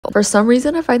For some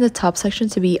reason, I find the top section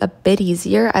to be a bit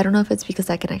easier. I don't know if it's because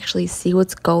I can actually see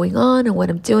what's going on and what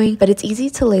I'm doing, but it's easy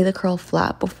to lay the curl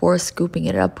flat before scooping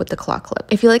it up with the claw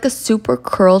clip. If you like a super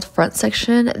curled front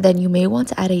section, then you may want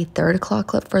to add a third claw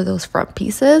clip for those front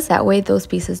pieces. That way those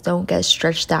pieces don't get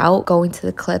stretched out going to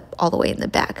the clip all the way in the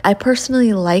back. I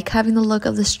personally like having the look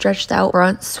of the stretched out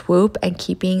front swoop and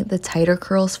keeping the tighter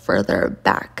curls further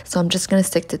back. So I'm just going to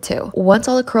stick to 2. Once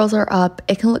all the curls are up,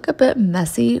 it can look a bit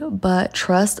messy, but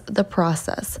trust the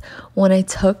process. When I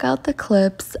took out the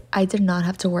clips, I did not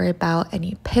have to worry about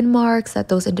any pin marks that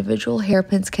those individual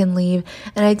hairpins can leave,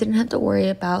 and I didn't have to worry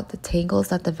about the tangles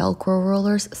that the Velcro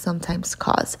rollers sometimes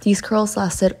cause. These curls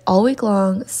lasted all week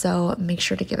long, so make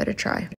sure to give it a try.